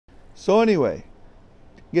So anyway,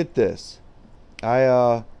 get this.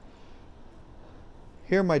 I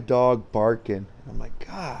hear my dog barking. I'm like,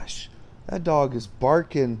 gosh, that dog is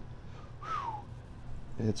barking,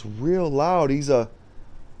 and it's real loud. He's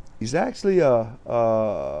actually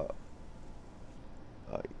a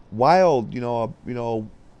wild,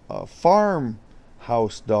 a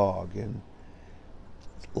farmhouse dog, and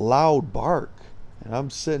loud bark. And I'm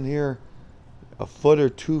sitting here a foot or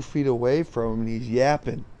 2 feet away from him, and he's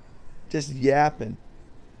yapping, just yapping.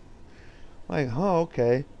 I'm like, huh,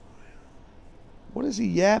 okay. What is he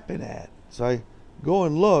yapping at? So I go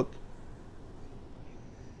and look.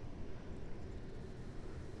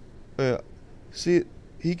 Uh, See,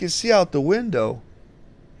 he can see out the window,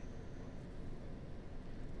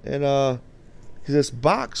 and this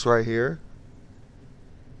box right here.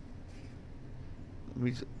 I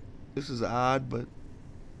mean, this is odd, but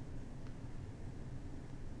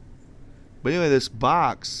anyway, this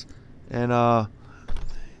box, and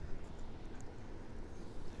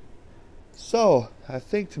so I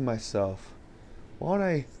think to myself, why don't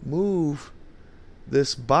I move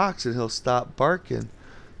this box and he'll stop barking?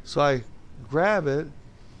 So I grab it,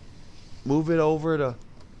 move it over to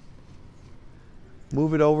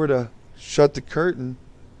shut the curtain,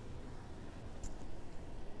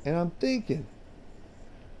 and I'm thinking,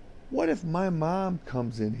 what if my mom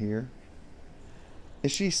comes in here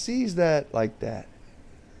and she sees that like that?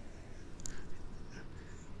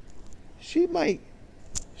 She might,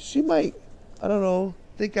 I don't know,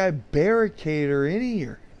 think I barricade her in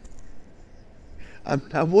here.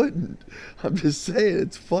 I wouldn't. I'm just saying,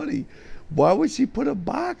 it's funny. Why would she put a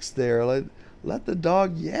box there? Let the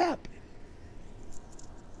dog yap.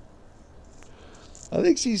 I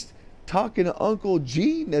think she's talking to Uncle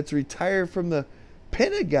Gene that's retired from the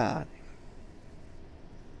Pentagon.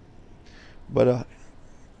 But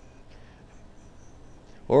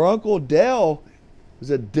or Uncle Dell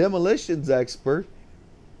is a demolitions expert.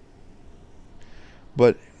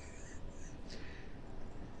 But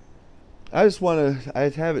I just want to, I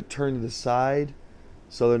have it turned to the side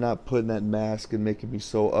so they're not putting that mask and making me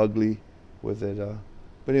so ugly with it.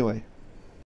 But anyway,